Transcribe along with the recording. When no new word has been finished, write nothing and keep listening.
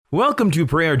Welcome to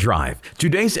Prayer Drive.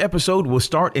 Today's episode will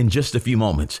start in just a few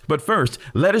moments. But first,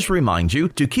 let us remind you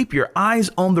to keep your eyes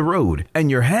on the road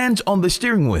and your hands on the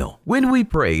steering wheel. When we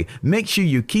pray, make sure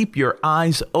you keep your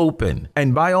eyes open.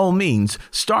 And by all means,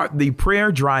 start the Prayer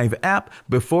Drive app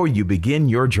before you begin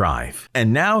your drive.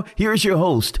 And now, here's your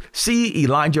host, C.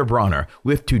 Elijah Bronner,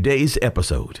 with today's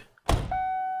episode.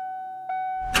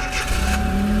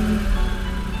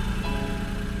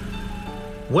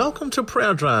 Welcome to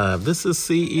Prayer Drive. This is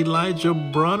C. Elijah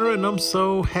Bronner, and I'm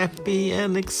so happy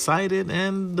and excited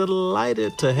and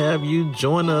delighted to have you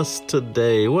join us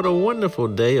today. What a wonderful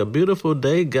day, a beautiful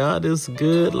day. God is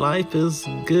good. Life is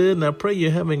good. And I pray you're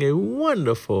having a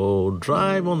wonderful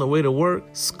drive on the way to work,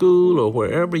 school, or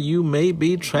wherever you may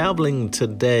be traveling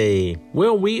today.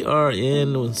 Well, we are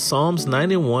in Psalms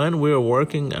 91. We're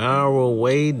working our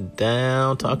way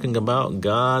down, talking about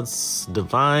God's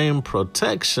divine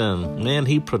protection. Man,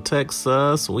 He protects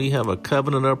us. We have a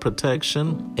covenant of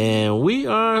protection, and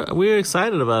we're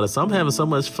excited about it. So I'm having so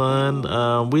much fun.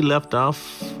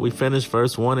 We finished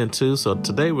verse 1 and 2. So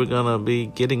today we're going to be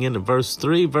getting into verse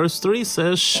 3. Verse 3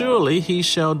 says, "Surely he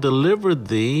shall deliver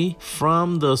thee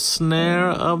from the snare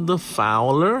of the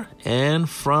fowler and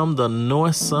from the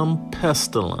noisome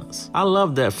pestilence." I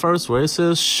love that first word. It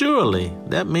says surely.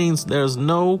 That means there's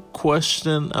no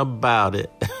question about it.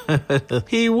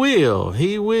 He will.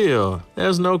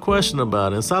 There's no question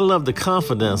about it. So I love the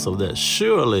confidence of that.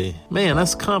 Surely. Man,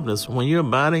 that's confidence. When you're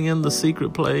abiding in the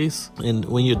secret place, and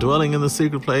when you're dwelling in the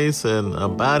secret place and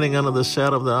abiding under the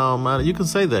shadow of the Almighty, you can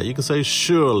say that. You can say,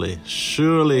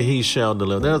 surely he shall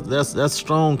deliver. That's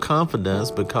strong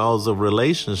confidence because of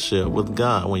relationship with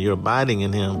God. When you're abiding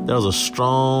in Him, there's a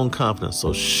strong confidence.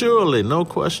 So surely, no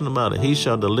question about it, He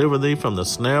shall deliver thee from the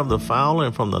snare of the fowler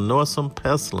and from the noisome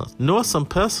pestilence. Noisome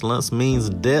pestilence means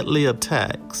deadly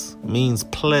attacks, means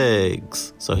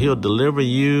plagues. So He'll deliver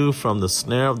you from the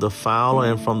snare of the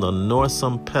fowler and from the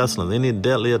noisome pestilence, any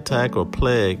deadly attack or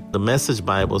plague. The Message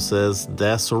Bible says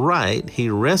that's right. He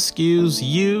rescues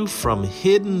you from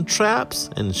hidden traps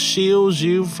and shields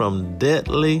you from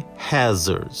deadly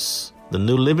hazards. The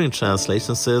New Living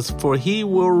Translation says, "For He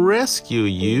will rescue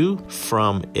you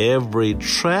from every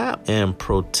trap and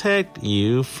protect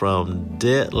you from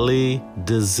deadly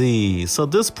disease." So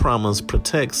this promise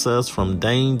protects us from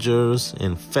dangers,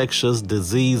 infectious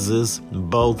diseases,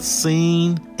 both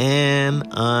seen and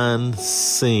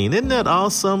unseen. Isn't that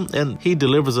awesome? And He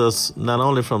delivers us not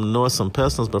only from noisome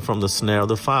pestilence, but from the snare of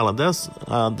the fowler.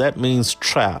 That means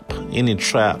trap, any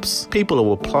traps. People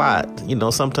will plot.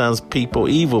 Sometimes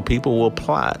evil people will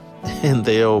plot, and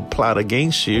they'll plot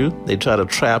against you. They try to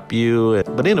trap you.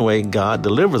 But anyway, God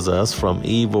delivers us from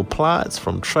evil plots,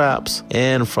 from traps,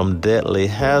 and from deadly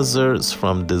hazards,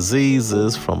 from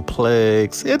diseases, from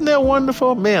plagues. Isn't that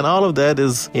wonderful? Man, all of that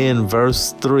is in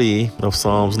verse 3 of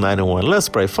Psalms 91. Let's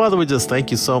pray. Father, we just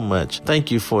thank you so much. Thank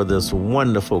you for this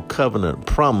wonderful covenant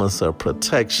promise of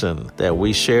protection that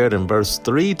we shared in verse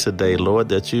 3 today, Lord,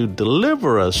 that you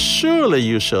deliver us. Surely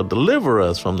you shall deliver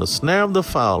us from the snare of the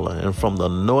fowler and from the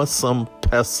noisome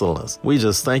pestilence. We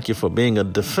just thank you for being a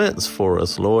defense for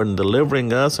us, Lord, and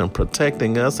delivering us and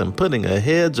protecting us and putting a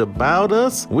hedge about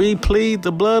us. We plead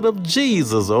the blood of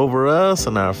Jesus over us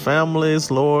and our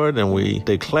families, Lord, and we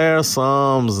declare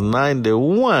Psalms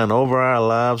 91 over our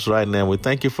lives right now. We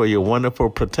thank you for your wonderful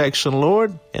protection,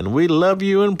 Lord, and we love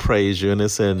you and praise you, and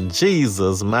it's in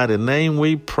Jesus' mighty name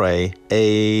we pray.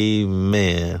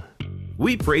 Amen.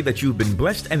 We pray that you've been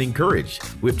blessed and encouraged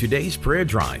with today's Prayer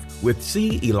Drive with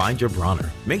C. Elijah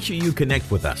Bronner. Make sure you connect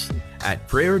with us at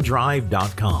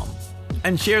prayerdrive.com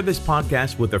and share this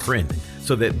podcast with a friend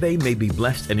so that they may be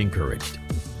blessed and encouraged.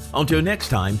 Until next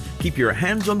time, keep your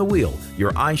hands on the wheel,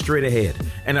 your eyes straight ahead,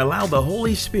 and allow the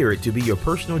Holy Spirit to be your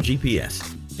personal GPS,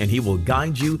 and He will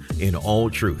guide you in all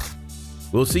truth.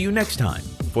 We'll see you next time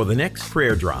for the next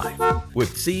Prayer Drive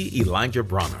with C. Elijah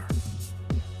Bronner.